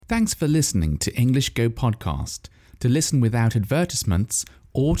Thanks for listening to English Go Podcast. To listen without advertisements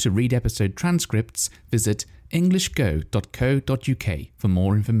or to read episode transcripts, visit englishgo.co.uk for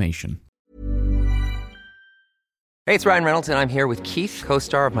more information. Hey, it's Ryan Reynolds, and I'm here with Keith,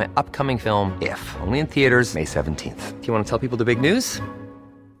 co-star of my upcoming film, If, only in theaters May 17th. Do you want to tell people the big news?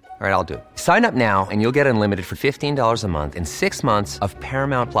 All right, I'll do it. Sign up now and you'll get unlimited for $15 a month and 6 months of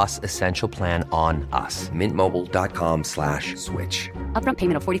Paramount Plus Essential Plan on us. MintMobile.com/switch. Upfront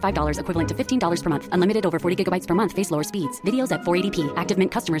payment of $45 equivalent to $15 per month. Unlimited over 40 gigabytes per month. Face lower speeds. Videos at 480p. Active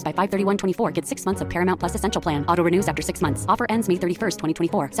Mint customers by 531.24 get 6 months of Paramount Plus Essential Plan. Auto renews after 6 months. Offer ends May 31st,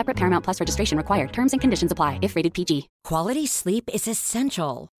 2024. Separate Paramount Plus registration required. Terms and conditions apply if rated PG. Quality sleep is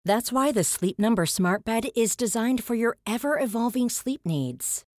essential. That's why the Sleep Number Smart Bed is designed for your ever-evolving sleep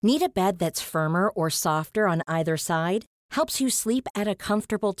needs. Need a bed that's firmer or softer on either side? Helps you sleep at a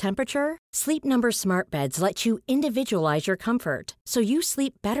comfortable temperature? Sleep Number Smart Beds let you individualize your comfort, so you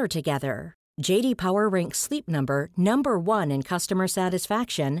sleep better together. J.D. Power ranks Sleep Number number 1 in customer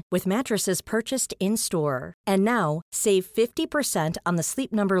satisfaction with mattresses purchased in-store. And now, save 50% on the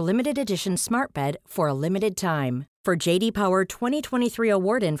Sleep Number Limited Edition Smart Bed for a limited time. For J.D. Power 2023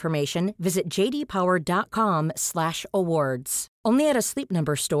 award information, visit jdpower.com/awards. Only at a Sleep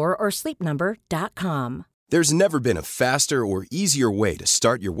Number store or sleepnumber.com. There's never been a faster or easier way to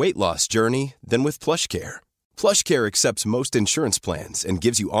start your weight loss journey than with PlushCare. PlushCare accepts most insurance plans and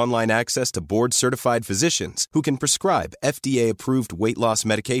gives you online access to board-certified physicians who can prescribe FDA-approved weight loss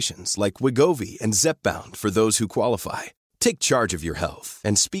medications like Wegovy and Zepbound for those who qualify. Take charge of your health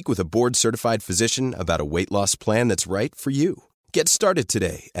and speak with a board-certified physician about a weight loss plan that's right for you. Get started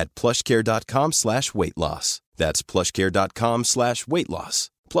today at plushcare.com/weight loss. That's plushcare.com/weight loss.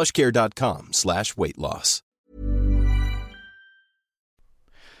 plushcare.com/weight loss.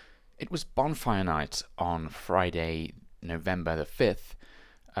 It was Bonfire Night on Friday, November the 5th,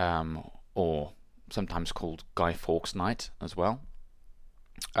 or sometimes called Guy Fawkes Night as well.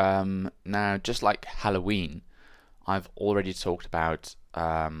 Now, just like Halloween, I've already talked about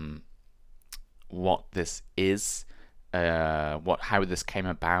what this is, how this came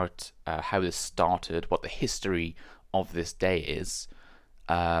about, how this started, what the history of this day is.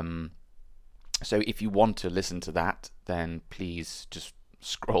 So if you want to listen to that, then please just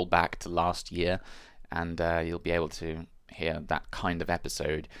scroll back to last year and you'll be able to hear that kind of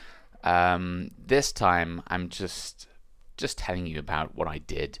episode. This time I'm just telling you about what I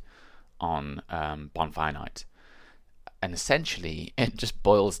did on Bonfire Night. And essentially, it just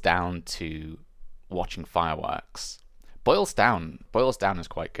boils down to watching fireworks. Boils down is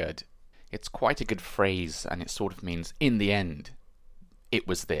quite good. It's quite a good phrase, and it sort of means, in the end, it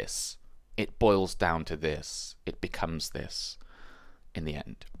was this. It boils down to this. It becomes this, in the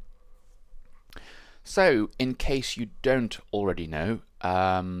end. So, in case you don't already know,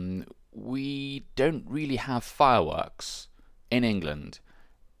 we don't really have fireworks in England,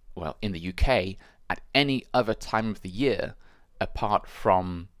 well, in the UK, at any other time of the year apart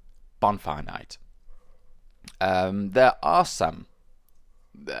from Bonfire Night. There are some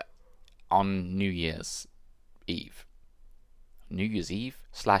on New Year's Eve. New Year's Eve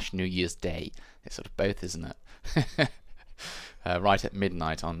 / New Year's Day. It's sort of both, isn't it? Right at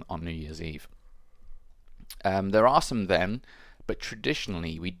midnight on New Year's Eve. There are some then, but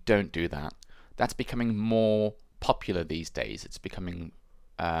traditionally we don't do that. That's becoming more popular these days. It's becoming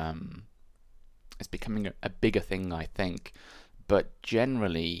a bigger thing, I think. But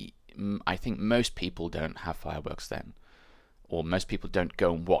generally, I think most people don't have fireworks then, or most people don't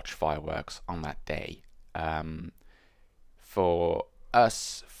go and watch fireworks on that day. For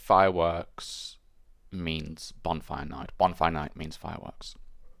us, fireworks means Bonfire Night. Bonfire Night means fireworks,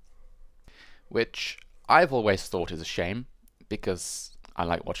 which I've always thought is a shame because I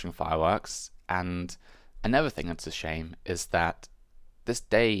like watching fireworks. And another thing that's a shame is that this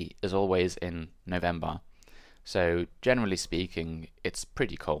day is always in November, so generally speaking, it's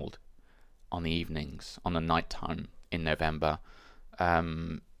pretty cold on the evenings, on the night time in November.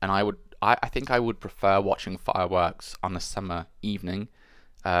 And I think I would prefer watching fireworks on a summer evening,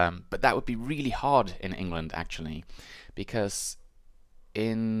 but that would be really hard in England actually, because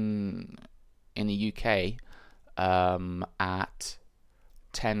in the UK, at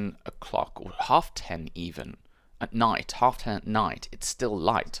 10 o'clock or 10:30 even. At night, 10:30 at night, it's still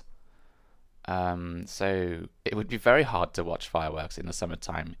light. So it would be very hard to watch fireworks in the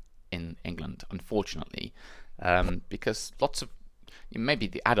summertime in England, unfortunately, because maybe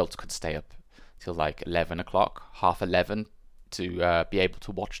the adults could stay up till like 11 o'clock, 11:30 to be able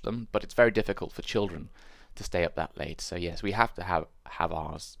to watch them, but it's very difficult for children to stay up that late. So yes, we have to have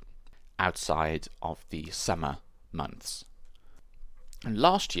ours outside of the summer months. And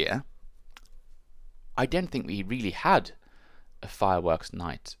last year, I don't think we really had a fireworks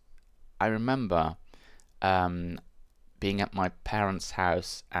night. I remember being at my parents'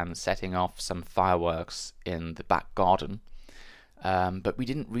 house and setting off some fireworks in the back garden, but we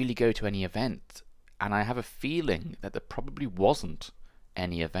didn't really go to any event. And I have a feeling that there probably wasn't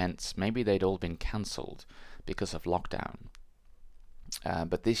any events. Maybe they'd all been cancelled because of lockdown.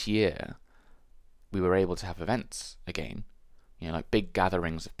 But this year, we were able to have events again, like big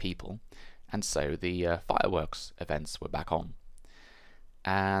gatherings of people. And so the fireworks events were back on.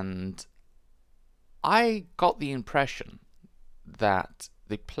 And I got the impression that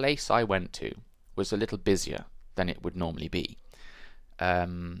the place I went to was a little busier than it would normally be.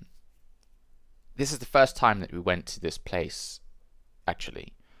 This is the first time that we went to this place,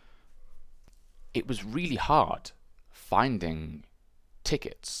 actually. It was really hard finding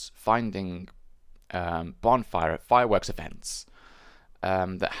tickets, finding fireworks events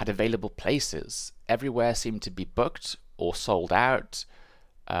that had available places. Everywhere seemed to be booked or sold out.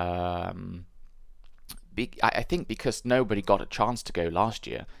 I think because nobody got a chance to go last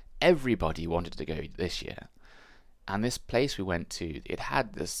year, everybody wanted to go this year. And this place we went to, it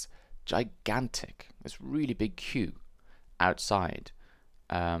had this really big queue outside.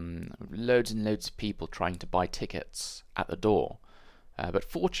 Loads and loads of people trying to buy tickets at the door. But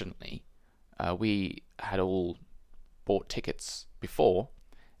fortunately, we had all bought tickets before,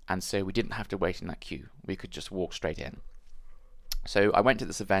 and so we didn't have to wait in that queue. We could just walk straight in. So I went to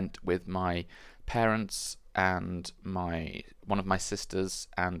this event with my parents and one of my sisters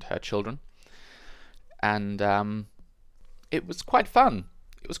and her children, and it was quite fun.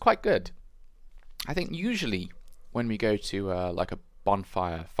 It was quite good. I think usually when we go to like a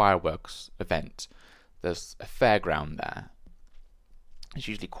bonfire fireworks event, there's a fairground there. It's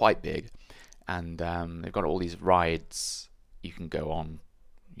usually quite big, and they've got all these rides you can go on,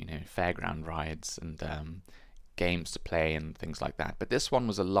 fairground rides and games to play and things like that. But this one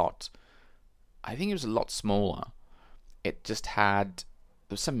was I think it was a lot smaller. It just there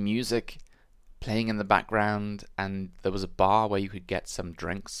was some music playing in the background, and there was a bar where you could get some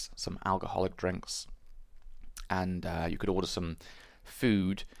drinks, some alcoholic drinks, and you could order some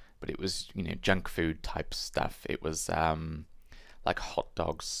food, but it was, junk food type stuff. It was like hot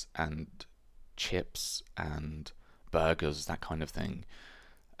dogs and chips and burgers, that kind of thing.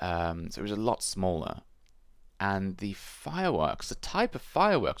 So it was a lot smaller. And the type of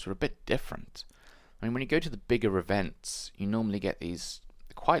fireworks were a bit different. I mean, when you go to the bigger events, you normally get these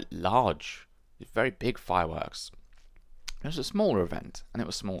quite large, very big fireworks. It was a smaller event, and it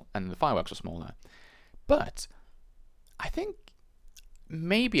was small, and the fireworks were smaller. But I think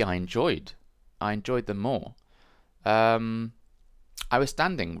maybe I enjoyed them more. I was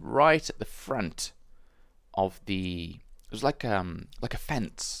standing right at the front of it was like a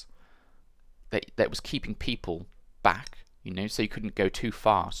fence that was keeping people back, so you couldn't go too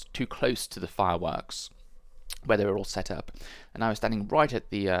fast, too close to the fireworks where they were all set up. And I was standing right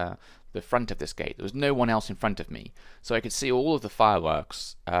at the front of this gate. There was no one else in front of me, so I could see all of the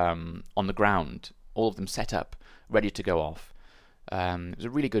fireworks on the ground, all of them set up, ready to go off. It was a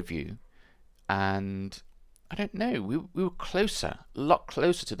really good view, and I don't know, we were closer, a lot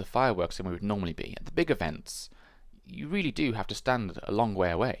closer to the fireworks than we would normally be. At the big events, you really do have to stand a long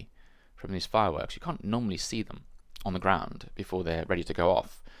way away from these fireworks. You can't normally see them on the ground before they're ready to go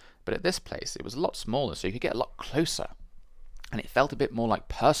off. But at this place, it was a lot smaller, so you could get a lot closer, and it felt a bit more like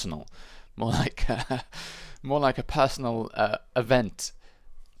personal, more like a personal event,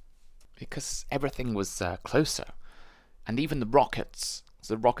 because everything was closer, and even the rockets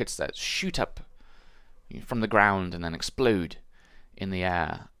that shoot up from the ground and then explode in the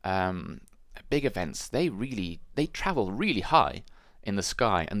air. Big events, they travel really high in the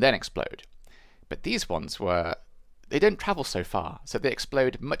sky and then explode. But these ones they don't travel so far, so they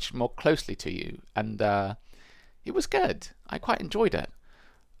explode much more closely to you, and it was good. I quite enjoyed it.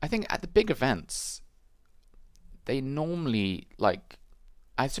 I think at the big events, they normally,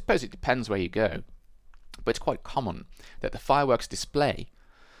 I suppose it depends where you go, but it's quite common that the fireworks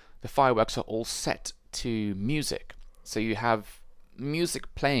are all set to music. So you have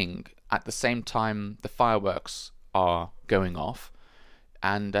music playing at the same time the fireworks are going off,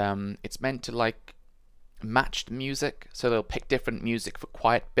 and it's meant to match the music. So they'll pick different music for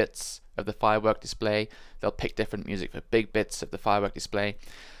quiet bits of the firework display, they'll pick different music for big bits of the firework display,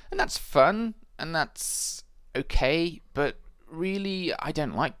 and that's fun and that's okay. But really, I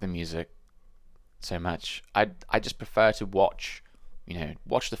don't like the music so much. I just prefer to watch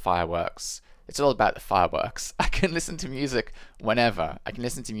the fireworks It's all about the fireworks. I can listen to music whenever. I can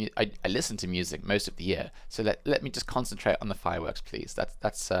listen to I listen to music most of the year. So let me just concentrate on the fireworks, please.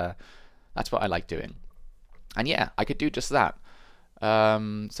 That's what I like doing. And yeah, I could do just that.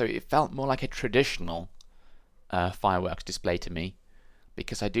 So it felt more like a traditional fireworks display to me,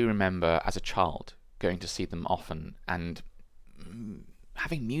 because I do remember as a child going to see them often, and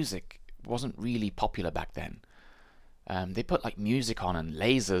having music wasn't really popular back then. They put like music on and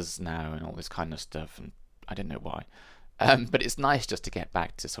lasers now and all this kind of stuff, and I don't know why. But it's nice just to get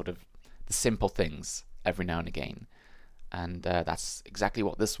back to sort of the simple things every now and again. And that's exactly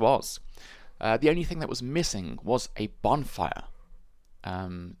what this was. The only thing that was missing was a bonfire,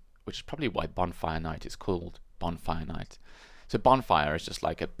 which is probably why Bonfire Night is called Bonfire Night. So bonfire is just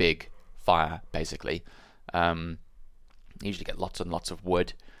like a big fire, basically. You usually get lots and lots of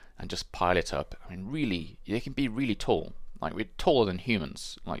wood and just pile it up. I mean, really, they can be really tall. Like, we're taller than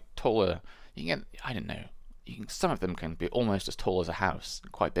humans. Like, taller. You can get, I don't know. Some of them can be almost as tall as a house,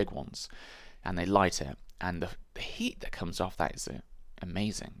 quite big ones. And they light it. And the heat that comes off that is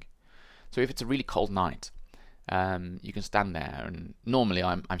amazing. So if it's a really cold night, you can stand there. And normally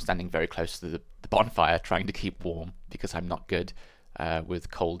I'm standing very close to the bonfire, trying to keep warm, because I'm not good with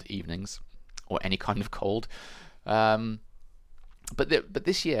cold evenings or any kind of cold. But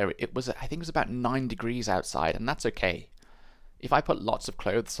this year I think it was about 9 degrees outside, and that's okay. If I put lots of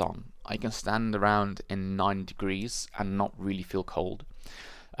clothes on, I can stand around in 9 degrees and not really feel cold.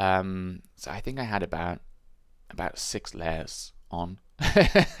 So I think I had about 6 layers on.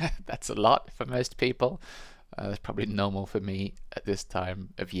 That's a lot for most people. That's probably normal for me at this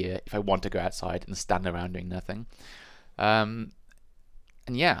time of year if I want to go outside and stand around doing nothing. And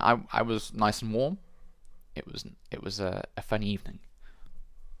yeah, I was nice and warm. It was a fun evening.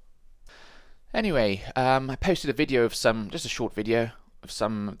 Anyway, I posted a video of just a short video of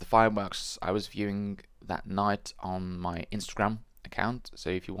some of the fireworks I was viewing that night on my Instagram account. So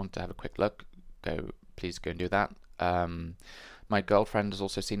if you want to have a quick look, please go and do that. My girlfriend has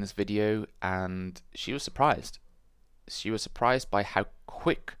also seen this video, and she was surprised. She was surprised by how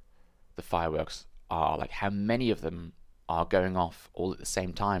quick the fireworks are, like how many of them are going off all at the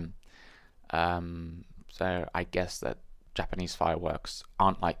same time. So I guess that Japanese fireworks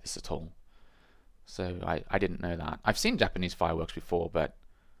aren't like this at all. So I didn't know that. I've seen Japanese fireworks before, but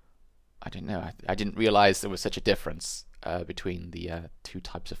I didn't know. I didn't realize there was such a difference between the two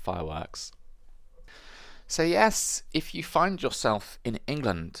types of fireworks. So yes, if you find yourself in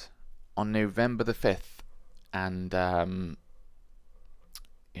England on November the 5th, and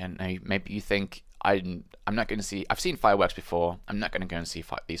maybe you think, I'm not going to see... I've seen fireworks before. I'm not going to go and see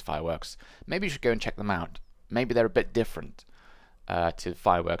these fireworks. Maybe you should go and check them out. Maybe they're a bit different to the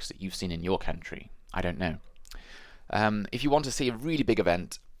fireworks that you've seen in your country. I don't know. If you want to see a really big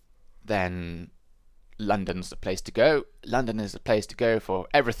event, then London's the place to go. London is the place to go for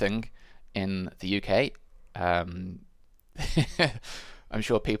everything in the UK. I'm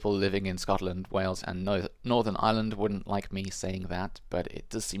sure people living in Scotland, Wales and Northern Ireland wouldn't like me saying that, but it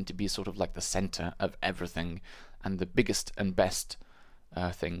does seem to be sort of like the centre of everything, and the biggest and best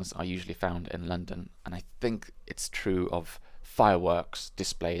things are usually found in London. And I think it's true of fireworks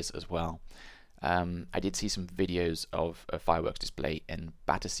displays as well. I did see some videos of a fireworks display in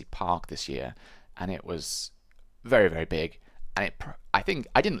Battersea Park this year, and it was very, very big. And I think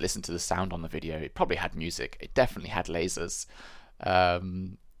I didn't listen to the sound on the video. It probably had music. It definitely had lasers.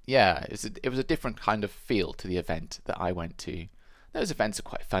 It was a different kind of feel to the event that I went to. Those events are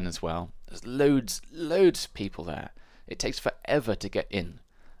quite fun as well. There's loads of people there. It takes forever to get in,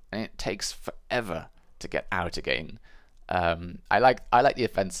 and it takes forever to get out again. I like the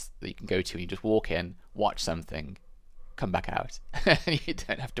events that you can go to and you just walk in, watch something, come back out. You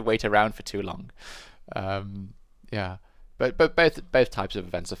don't have to wait around for too long. But both types of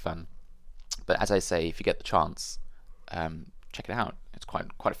events are fun. But as I say, if you get the chance, check it out. It's quite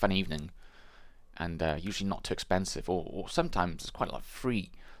a fun evening, and usually not too expensive. Or sometimes there's quite a lot of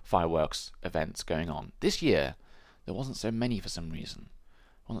free fireworks events going on. This year, there wasn't so many for some reason.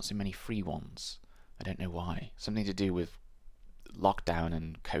 There wasn't so many free ones. I don't know why. Something to do with lockdown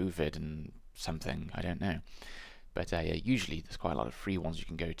and COVID and something. I don't know. But usually there's quite a lot of free ones you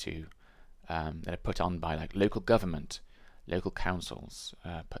can go to that are put on by like local government. Local councils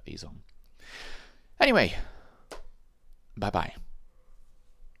put these on. Anyway, bye-bye.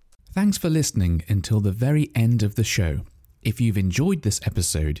 Thanks for listening until the very end of the show. If you've enjoyed this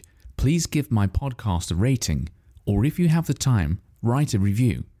episode, please give my podcast a rating, or if you have the time, write a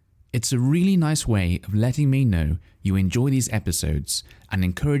review. It's a really nice way of letting me know you enjoy these episodes and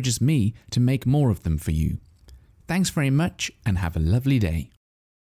encourages me to make more of them for you. Thanks very much and have a lovely day.